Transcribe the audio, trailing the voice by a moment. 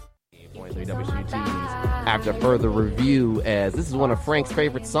88.3 WCT's After Further Review, as this is one of Frank's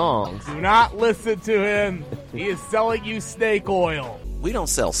favorite songs. Do not listen to him. He is selling you snake oil. We don't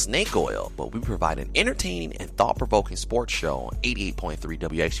sell snake oil, but we provide an entertaining and thought-provoking sports show on 88.3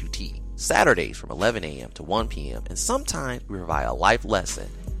 WXUT, Saturdays from 11 a.m. to 1 p.m., and sometimes we provide a life lesson.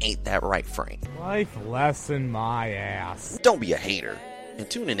 Ain't that right, Frank? Life lesson my ass. Don't be a hater. And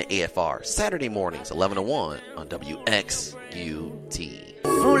tune in to AFR Saturday mornings, 11 to 1 on WXUT.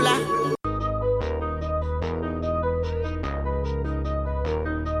 Fula.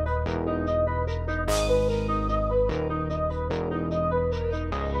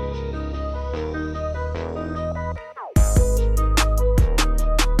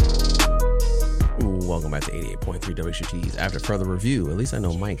 Welcome back to 88.3 WXUT's After Further Review. At least I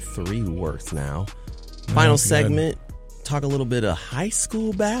know Mike 3 works now. Final segment. Talk a little bit of high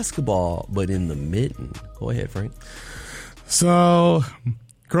school basketball, but in the mitten. Go ahead, Frank. So,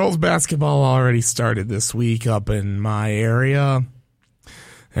 girls basketball already started this week up in my area.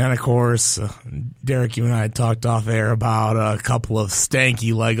 And, of course, Derek, you and I had talked off air about a couple of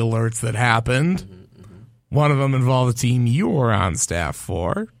stanky leg alerts that happened. One of them involved a team you were on staff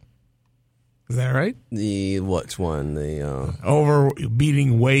for. Is that right? Which one? Over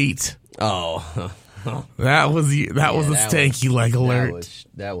beating weight. Oh, that was a stanky leg alert.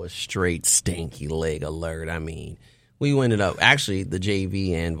 That was straight stanky leg alert. I mean, we ended up actually the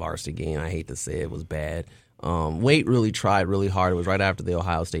JV and varsity game. I hate to say it was bad. Wade really tried really hard. It was right after the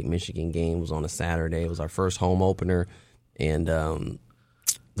Ohio State Michigan game. It was on a Saturday. It was our first home opener, and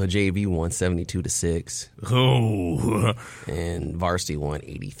the JV won 72-6. Oh, and varsity won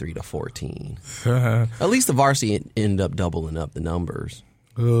 83-14. At least the varsity ended up doubling up the numbers.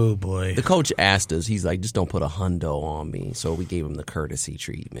 Oh boy! The coach asked us. He's like, "Just don't put a hundo on me." So we gave him the courtesy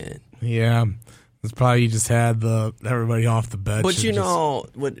treatment. Yeah, it's probably you just had everybody off the bench. But you know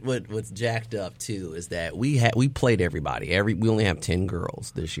what's jacked up too is that we played everybody. We only have 10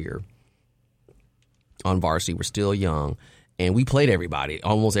 girls this year on varsity. We're still young. And we played everybody.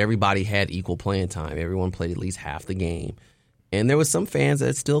 Almost everybody had equal playing time. Everyone played at least half the game. And there was some fans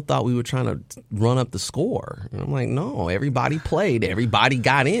that still thought we were trying to run up the score. And I'm like, no, everybody played. Everybody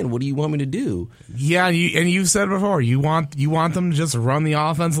got in. What do you want me to do? Yeah, and you've said before, you want them to just run the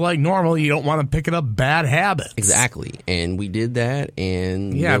offense like normal. You don't want to pick it up bad habits. Exactly. And we did that.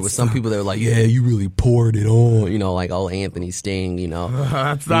 And there were some people that were like, yeah, you really poured it on. You know, like Anthony Sting, you know.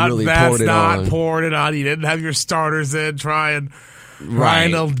 That's poured it on. You didn't have your starters in trying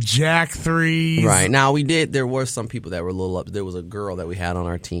to jack threes. Right. Now, we did. There were some people that were a little up. There was a girl that we had on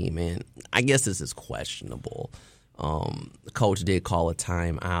our team, and I guess this is questionable. The coach did call a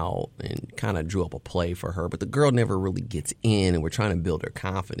timeout and kind of drew up a play for her, but the girl never really gets in, and we're trying to build her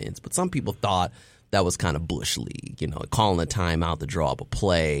confidence. But some people thought that was kind of Bush League, you know, calling a timeout to draw up a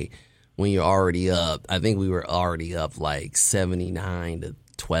play when you're already up. I think we were already up like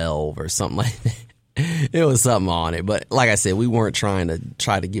 79-12 or something like that. It was something on it. But like I said, we weren't trying to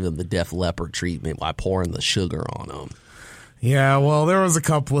give them the Def Leppard treatment by pouring the sugar on them. Yeah, well, there was a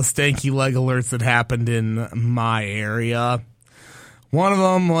couple of stanky leg alerts that happened in my area. One of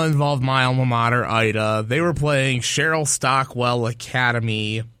them involved my alma mater, Ida. They were playing Cheryl Stockwell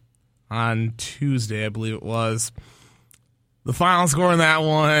Academy on Tuesday, I believe it was. The final score in that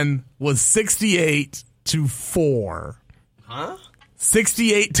one was 68-4. Huh?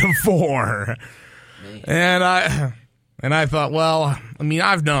 68-4. And I thought, well, I mean,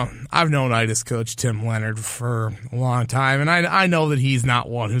 I've known Ida's coach Tim Leonard for a long time, and I know that he's not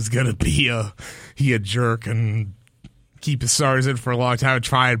one who's gonna be a jerk keep his stars in for a long time and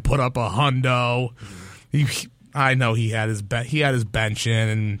try and put up a hundo. I know he had his bench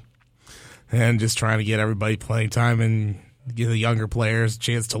in and just trying to get everybody playing time and give the younger players a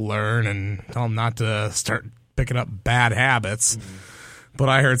chance to learn and tell them not to start picking up bad habits. But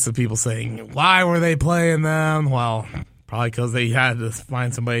I heard some people saying, why were they playing them? Well, probably because they had to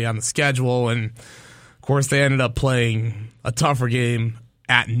find somebody on the schedule. And, of course, they ended up playing a tougher game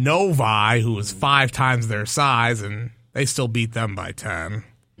at Novi, who was 5 times their size, and they still beat them by 10.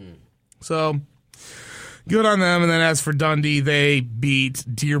 So, good on them. And then as for Dundee, they beat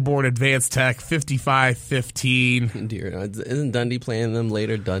Dearborn Advanced Tech 55-15. Isn't Dundee playing them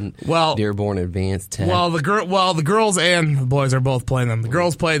later? Dearborn Advanced Tech. Well, the girls and the boys are both playing them. The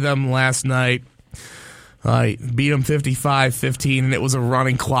girls played them last night. Beat them 55-15, and it was a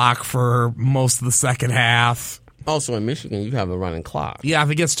running clock for most of the second half. Also in Michigan, you have a running clock. Yeah, if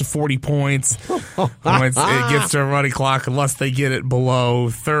it gets to 40 points, it gets to a running clock unless they get it below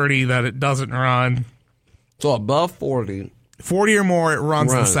 30 that it doesn't run. So above 40. 40 or more, it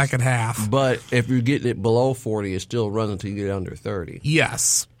runs the second half. But if you're getting it below 40, it still runs until you get under 30.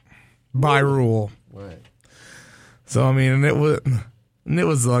 Yes. by rule. Right. So I mean, and it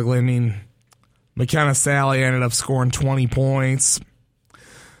was ugly. I mean, McKenna Sally ended up scoring 20 points.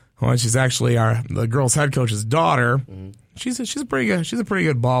 Well, she's actually the girls' head coach's daughter. Mm-hmm. She's a pretty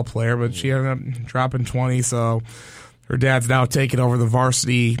good ball player, but she ended up dropping 20. So her dad's now taking over the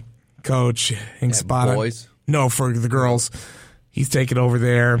varsity coach spot. Boys? No, for the girls. He's taking over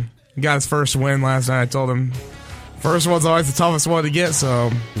there. He got his first win last night. I told him first one's always the toughest one to get.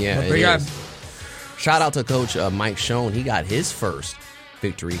 So yeah, it is. Shout out to Coach Mike Schoen. He got his first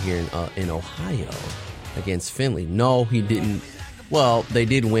victory here in Ohio against Findlay. No, he didn't. Well, they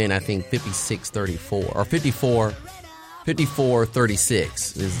did win, I think, 56-34 or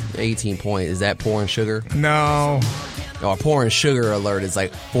 54-36 is 18 point. Is that pouring sugar? No. Oh, pouring sugar alert is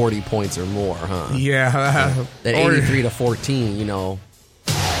like 40 points or more, huh? Yeah. That 83-14, you know.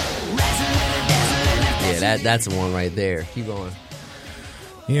 Yeah, that's the one right there. Keep going.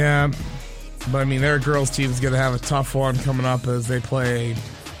 Yeah. But I mean, their girls team is going to have a tough one coming up as they play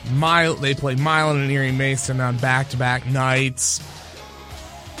Milan and Erie Mason on back-to-back nights.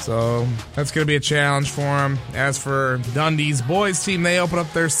 So that's going to be a challenge for them. As for Dundee's boys team, they open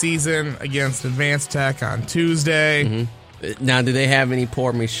up their season against Advanced Tech on Tuesday. Mm-hmm. Now, do they have any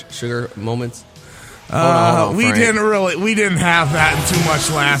pour me sugar moments? Hold on, we didn't have that too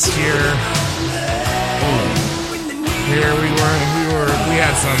much last year. Here we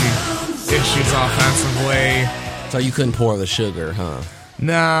had some issues offensively. So you couldn't pour the sugar, huh?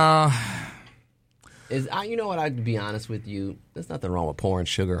 No. You know what? I'd be honest with you. There's nothing wrong with pouring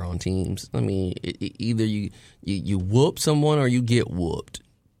sugar on teams. I mean, either you whoop someone or you get whooped.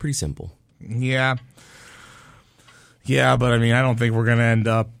 Pretty simple. Yeah. Yeah, but I mean, I don't think we're going to end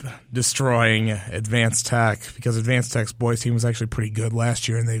up destroying Advanced Tech because Advanced Tech's boys team was actually pretty good last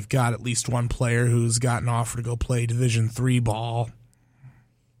year, and they've got at least one player who's gotten offered to go play Division III ball.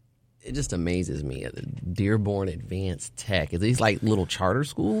 It just amazes me. Dearborn Advanced Tech. Are these like little charter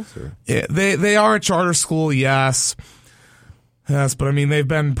schools? Or? Yeah, they are a charter school, yes. Yes, but I mean, they've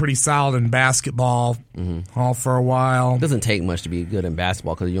been pretty solid in basketball all for a while. It doesn't take much to be good in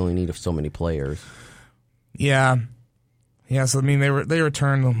basketball because you only need so many players. Yeah. Yeah, so I mean, they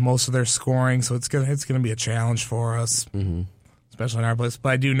return most of their scoring, so it's gonna be a challenge for us, especially in our place.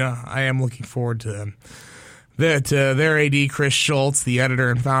 But I am looking forward to their AD, Chris Schultz, the editor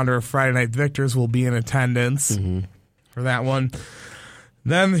and founder of Friday Night Victors, will be in attendance for that one.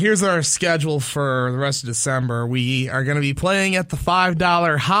 Then here's our schedule for the rest of December. We are going to be playing at the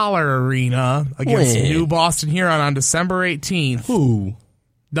 $5 Holler Arena against New Boston Huron on December 18th. Who?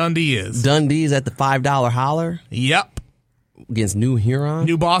 Dundee is. Dundee's at the $5 Holler? Yep. Against New Huron?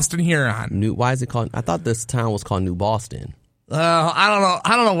 New Boston Huron. Why is it called? I thought this town was called New Boston. I don't know.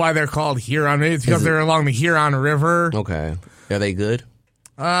 I don't know why they're called Huron. Maybe it's because they're along the Huron River. Okay. Are they good?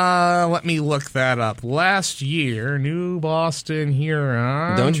 Let me look that up. Last year, New Boston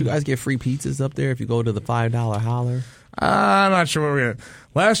Huron. Don't you guys get free pizzas up there if you go to the $5 Holler? I'm not sure what we're gonna.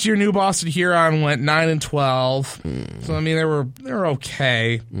 Last year, New Boston Huron went 9-12. So I mean, they were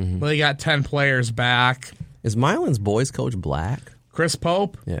okay. But they got 10 players back. Is Milan's boys coach black? Chris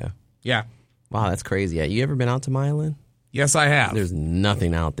Pope? Yeah. Yeah. Wow, that's crazy. Yeah, you ever been out to Milan? Yes, I have. There's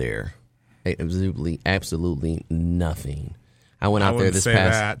nothing out there. Absolutely nothing. I went out there this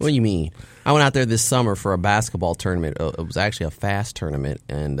past. That. What do you mean? I went out there this summer for a basketball tournament. It was actually a fast tournament,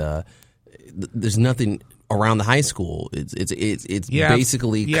 and there's nothing around the high school. It's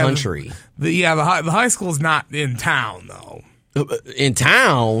basically country. The high school's not in town though. In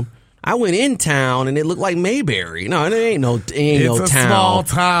town. I went in town and it looked like Mayberry. No, it ain't no town. It's a small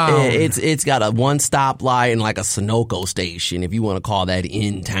town. It's got a one stoplight and like a Sunoco station, if you want to call that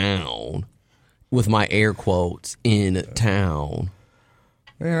in town. With my air quotes, in town.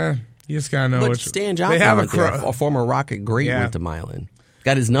 Yeah, you just gotta know. But Stan Johnson, a former Rocket great, went to Milan.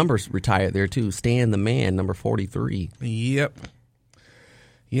 Got his numbers retired there too. Stan the Man, number 43. Yep.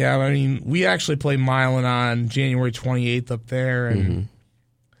 Yeah, I mean, we actually played Milan on January 28th up there, and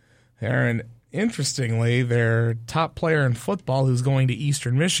interestingly, their top player in football, who's going to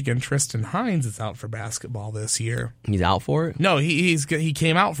Eastern Michigan, Tristan Hines, is out for basketball this year. He's out for it? No, he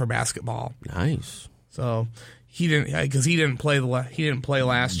came out for basketball. Nice. So he didn't play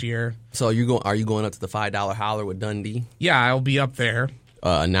last year. So are you going up to the $5 Holler with Dundee? Yeah, I'll be up there.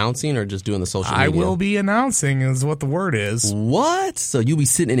 Announcing or just doing the social media? I will be announcing is what the word is. What? So you'll be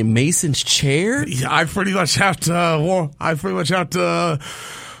sitting in Mason's chair? Yeah, I pretty much have to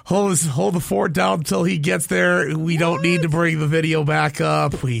hold the fort down until he gets there. We don't need to bring the video back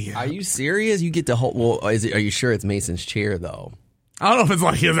up. Are you serious? You get to hold. Well, are you sure it's Mason's chair though? I don't know if it's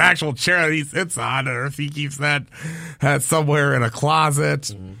like his actual chair that he sits on, or if he keeps that somewhere in a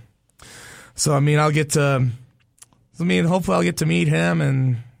closet. So, I mean, hopefully I'll get to meet him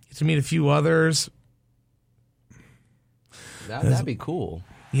and get to meet a few others. That'd be cool.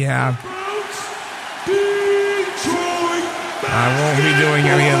 Yeah. I won't be doing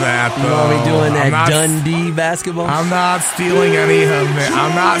any of that, though. You won't be doing that Dundee basketball? I'm not stealing any of it.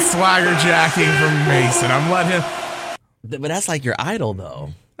 I'm not swagger jacking from Mason. I'm letting him. But that's like your idol, though.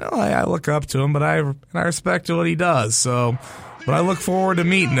 Well, I look up to him, but I respect what he does. So, but I look forward to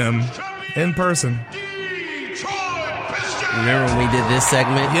meeting him in person. Remember when we did this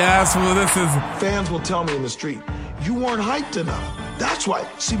segment? Yes, well, this is. Fans will tell me in the street, you weren't hyped enough. That's right.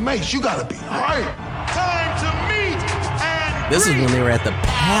 See, Mace, you gotta be hyped. Time to meet and This is when they were at the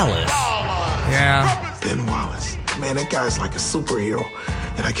Palace. Yeah. Ben Wallace. Man, that guy's like a superhero.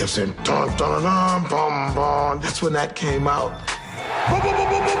 And I kept saying, dun, dun, dun, bum, bum. That's when that came out. Bum, bum, bum,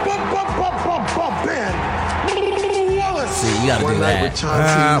 bum, bum, bum, bum, bum, bum, Ben Wallace. See, you gotta do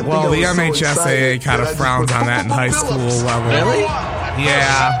that. Well, the MHSAA kind of frowns on that in high school level. Really?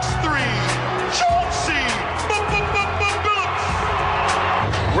 Yeah. 3, Chauncey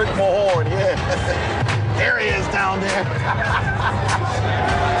Billups. Rick Mahorn, yeah. There he is down there.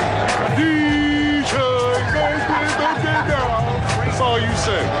 That's all you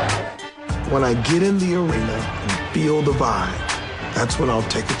say. When I get in the arena and feel the vibe, that's when I'll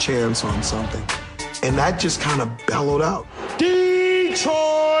take a chance on something. And that just kind of bellowed out.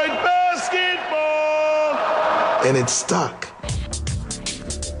 Detroit basketball. And it stuck.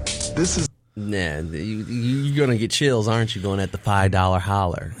 This is Nah, you're gonna get chills, aren't you? Going at the $5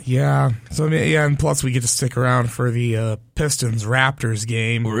 holler. Yeah. So, I mean, yeah, and plus we get to stick around for the Pistons-Raptors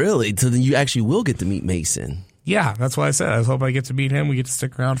game. Really? So then you actually will get to meet Mason. Yeah, that's why I said I was hoping I get to meet him. We get to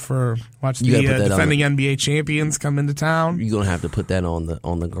stick around for watch You the gotta put that defending NBA champions come into town. You're gonna have to put that on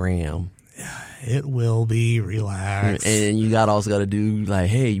the gram. It will be relaxed. And you also got to do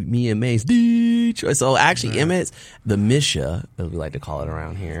like, hey, me and Mace, Detroit. So actually, Emmett's the Misha, as we like to call it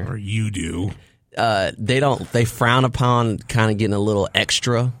around here. Or you do. They frown upon kind of getting a little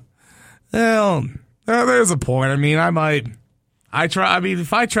extra. Well, there's a point. I mean,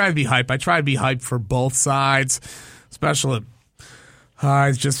 if I try to be hype, I try to be hyped for both sides, especially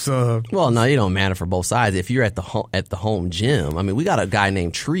it's just Well, no, it don't matter for both sides. If you're at the home gym, I mean, we got a guy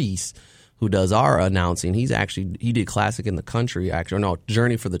named Treese who does our announcing. He did Classic in the Country,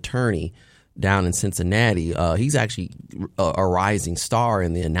 Journey for the Tourney down in Cincinnati. He's actually a rising star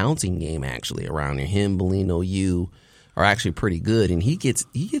in the announcing game actually around here. Him, Bellino, you are actually pretty good, and he gets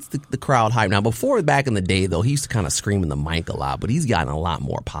the crowd hyped. Now, before back in the day though, he used to kind of scream in the mic a lot, but he's gotten a lot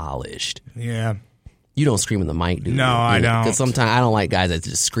more polished. yeah. You don't scream in the mic, do you? No, I don't. Because sometimes I don't like guys that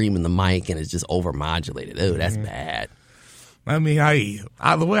just scream in the mic and it's just overmodulated. Oh, that's bad. I mean,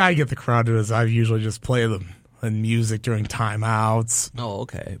 the way I get the crowd is I usually just play the music during timeouts. Oh,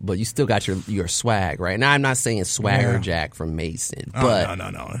 okay. But you still got your swag, right? Now, I'm not saying Swagger Jack from Mason, but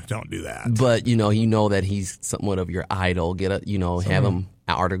no, don't do that. But you know that he's somewhat of your idol. Have him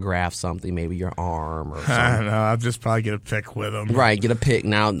autograph something, maybe your arm or something. I don't know. I'll just probably get a pic with him. Right, get a pic.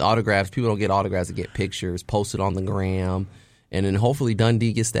 Now, autographs, people don't get autographs, they get pictures, post it on the gram, and then hopefully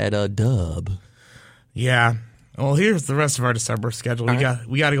Dundee gets that dub. Yeah. Well, here's the rest of our December schedule.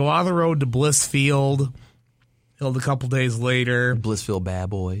 We got to go on the road to Blissfield. A couple days later. Blissfield Bad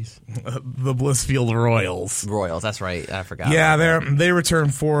Boys. The Blissfield Royals. Royals, that's right. I forgot. Yeah, they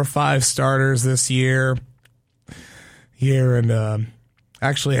returned 4 or 5 starters this year. And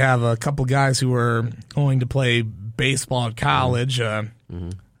actually have a couple guys who are going to play baseball at college. A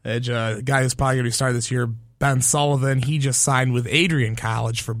guy who's probably going to start this year, Ben Sullivan, he just signed with Adrian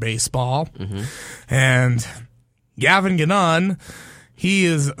College for baseball. And Gavin Gannon,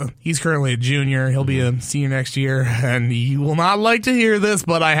 he's currently a junior. He'll be a senior next year, and you will not like to hear this,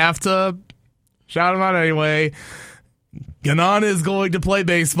 but I have to shout him out anyway. Gannon is going to play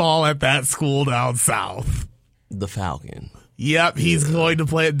baseball at that school down south. The Falcon. Yep, he's going to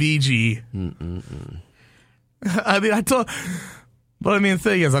play at BG. I mean, the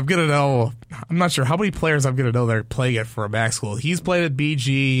thing is, I'm not sure how many players I'm going to know that are playing it for a back school. He's played at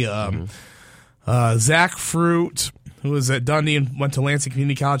BG. Zach Fruit, who was at Dundee and went to Lansing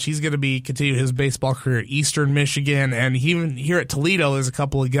Community College, he's going to continue his baseball career at Eastern Michigan. And even here at Toledo, there's a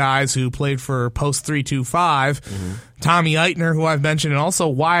couple of guys who played for Post 325. Tommy Eitner, who I've mentioned, and also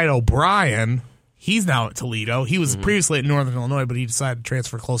Wyatt O'Brien. He's now at Toledo. He was previously at Northern Illinois, but he decided to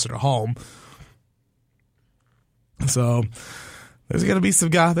transfer closer to home. So there's going to be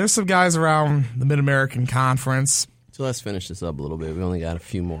there's some guys around the Mid-American Conference. So let's finish this up a little bit. We only got a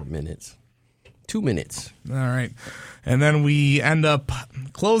few more minutes. 2 minutes. All right. And then we end up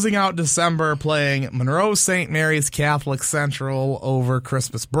closing out December playing Monroe St. Mary's Catholic Central over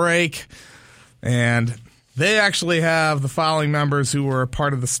Christmas break. And they actually have the following members who were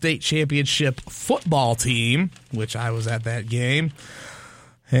part of the state championship football team, which I was at that game.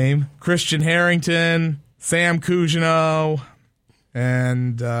 Hey, Christian Harrington, Sam Cousineau,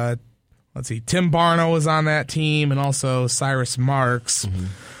 and Tim Barno was on that team, and also Cyrus Marks. Mm-hmm.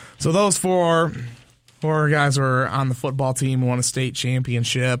 So those four guys were on the football team and won a state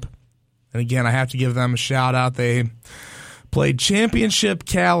championship. And again, I have to give them a shout out. They played championship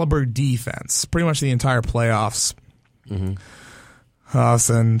caliber defense pretty much the entire playoffs. Mm-hmm.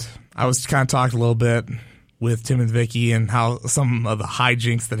 And I was kind of talking a little bit with Tim and Vicky and how some of the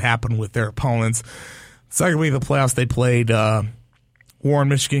hijinks that happened with their opponents. Second week of the playoffs, they played Warren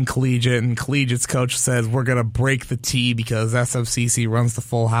Michigan Collegiate, and Collegiate's coach says, we're going to break the T because SFCC runs the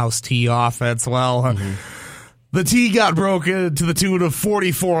full house T offense. Well, the T got broken to the tune of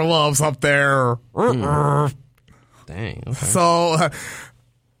 44 loves up there. Dang. Okay. So,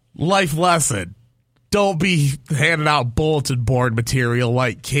 life lesson. Don't be handing out bulletin board material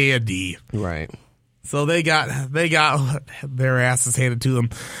like candy. Right. So they got their asses handed to them.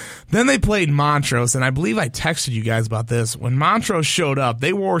 Then they played Montrose, and I believe I texted you guys about this. When Montrose showed up,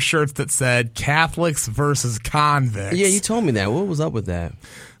 they wore shirts that said Catholics versus convicts. Yeah, you told me that. What was up with that?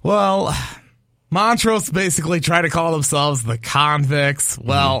 Well, Montrose basically tried to call themselves the convicts.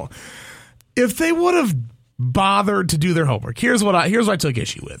 Well, if they would have bothered to do their homework, here's what I took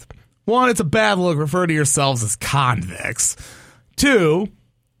issue with. One, it's a bad look. Refer to yourselves as convicts. Two,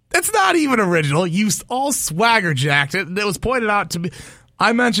 it's not even original. You all swagger jacked it. And it was pointed out to me.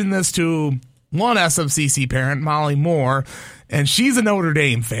 I mentioned this to one SMCC parent, Molly Moore, and she's a Notre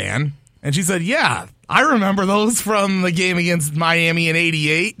Dame fan. And she said, yeah, I remember those from the game against Miami in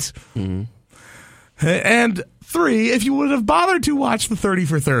 '88. Mm-hmm. And three, if you would have bothered to watch the 30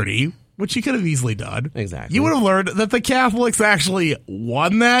 for 30, which you could have easily done, exactly, you would have learned that the Catholics actually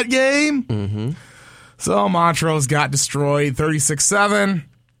won that game. Mm-hmm. So Montrose got destroyed 36-7.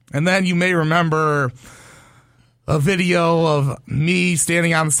 And then you may remember a video of me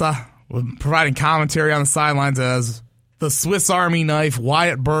standing on the side, providing commentary on the sidelines as the Swiss Army knife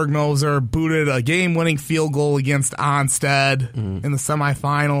Wyatt Bergmoser booted a game-winning field goal against Onstead in the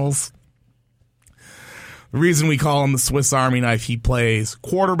semifinals. The reason we call him the Swiss Army knife, he plays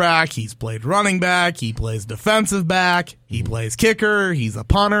quarterback, he's played running back, he plays defensive back, he plays kicker, he's a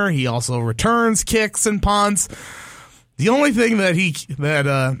punter, he also returns kicks and punts. The only thing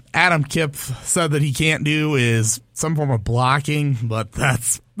that Adam Kipp said that he can't do is some form of blocking, but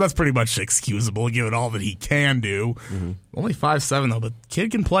that's pretty much excusable given all that he can do. Mm-hmm. Only 5'7" though, but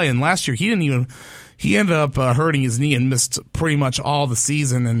kid can play. And last year he ended up hurting his knee and missed pretty much all the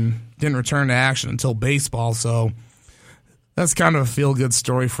season and didn't return to action until baseball. So that's kind of a feel-good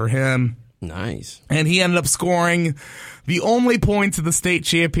story for him. Nice. And he ended up scoring the only points of the state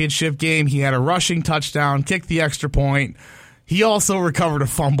championship game. He had a rushing touchdown, kicked the extra point. He also recovered a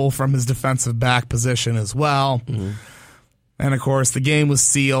fumble from his defensive back position as well. Mm-hmm. And, of course, the game was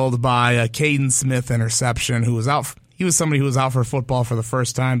sealed by a Caden Smith interception, who was out. He was somebody who was out for football for the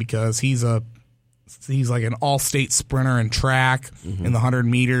first time because he's like an all-state sprinter in track in the 100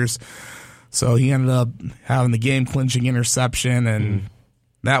 meters. So he ended up having the game-clinching interception, and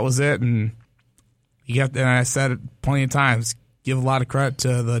that was it. And and I said it plenty of times, give a lot of credit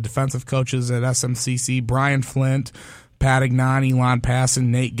to the defensive coaches at SMCC, Brian Flint, Pat Ignani, Lon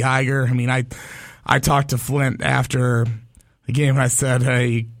Passon, Nate Geiger. I mean, I talked to Flint after the game, and I said, hey,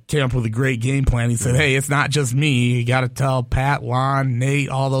 you came up with a great game plan. He said, hey, it's not just me. You got to tell Pat, Lon, Nate,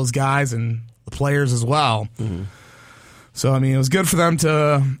 all those guys, and the players as well. Mm-hmm. So, I mean, it was good for them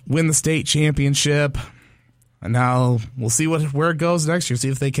to win the state championship. And now we'll see where it goes next year. See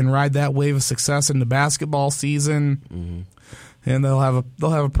if they can ride that wave of success into basketball season. Mm-hmm. And they'll have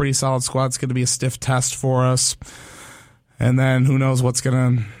a pretty solid squad. It's going to be a stiff test for us. And then who knows what's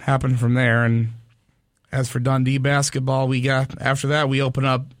going to happen from there. And as for Dundee basketball, after that we open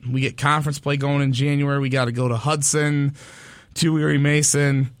up. We get conference play going in January. We got to go to Hudson, to Erie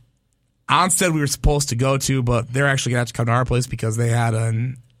Mason. Onstead we were supposed to go to, but they're actually going to have to come to our place because they had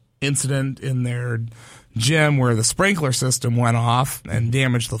an incident in their gym where the sprinkler system went off and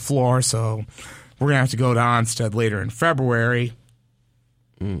damaged the floor. So we're going to have to go to Onstead later in February.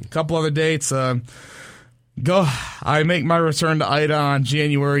 A couple other dates. I make my return to Ida on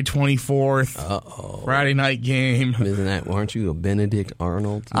January 24th. Uh-oh. Friday night game. Aren't you a Benedict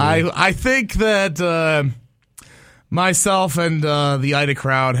Arnold? I think that myself and the Ida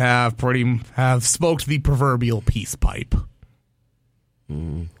crowd have smoked the proverbial peace pipe.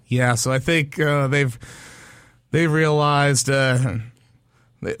 Yeah, so I think they've realized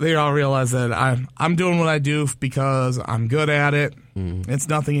they all realize that I'm doing what I do because I'm good at it. It's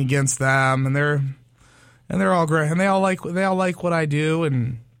nothing against them, and they're all great, and they all like what I do,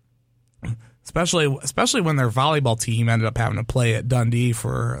 and especially when their volleyball team ended up having to play at Dundee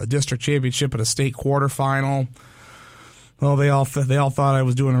for a district championship at a state quarterfinal. Well, they all thought I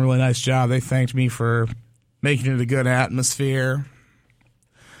was doing a really nice job. They thanked me for making it a good atmosphere.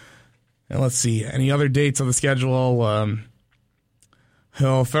 And let's see, any other dates on the schedule?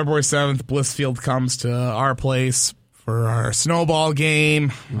 February 7th, Blissfield comes to our place for our snowball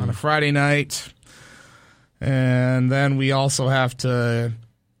game on a Friday night. And then we also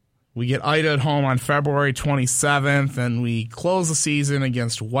we get Ida at home on February 27th, and we close the season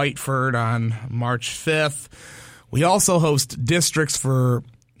against Whiteford on March 5th. We also host districts for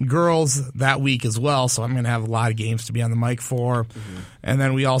girls that week as well, so I'm going to have a lot of games to be on the mic for. And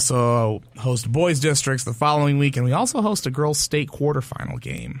then we also host boys districts the following week, and we also host a girls state quarterfinal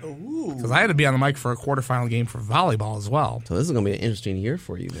game. Because I had to be on the mic for a quarterfinal game for volleyball as well. So this is going to be an interesting year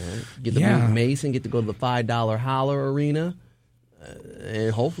for you, man. Get to meet Mason, get to go to the $5 Holler Arena,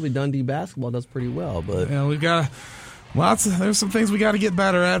 and hopefully Dundee basketball does pretty well. But we've got there's some things we got to get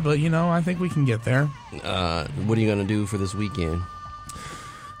better at, but I think we can get there. What are you going to do for this weekend?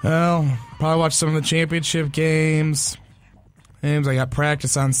 Well, probably watch some of the championship games. I got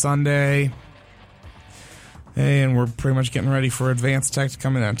practice on Sunday. And we're pretty much getting ready for Advanced Tech to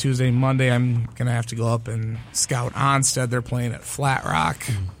come in on Tuesday and Monday. I'm going to have to go up and scout Onstead. They're playing at Flat Rock.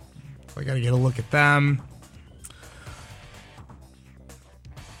 So I got to get a look at them.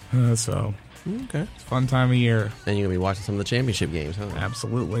 Okay. It's a fun time of year. And you're going to be watching some of the championship games, huh?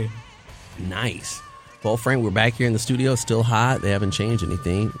 Absolutely. Nice. Well, Frank, we're back here in the studio. Still hot. They haven't changed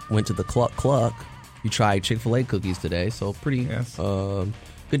anything. Went to the Cluck Cluck. You tried Chick-fil-A cookies today, so pretty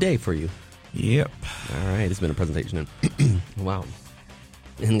good day for you. Yep. All right. It's been a presentation. Wow.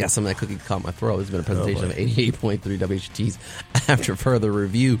 And got some of that cookie caught my throat. It's been a presentation of 88.3 WHT's After Further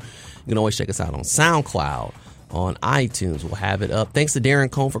Review. You can always check us out on SoundCloud, on iTunes. We'll have it up. Thanks to Darren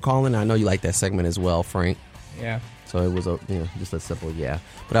Cone for calling. I know you like that segment as well, Frank. Yeah. So it was just a simple but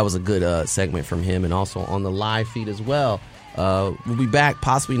that was a good segment from him, and also on the live feed as well. We'll be back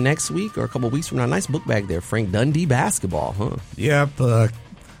possibly next week or a couple weeks from now. Nice book bag there, Frank. Dundee basketball, huh? Yep.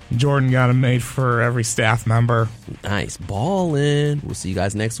 Jordan got them made for every staff member. Nice. Ballin'. We'll see you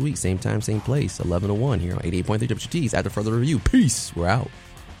guys next week. Same time, same place. 11 to 1 here on 88.3 WHT's After Further Review. Peace. We're out.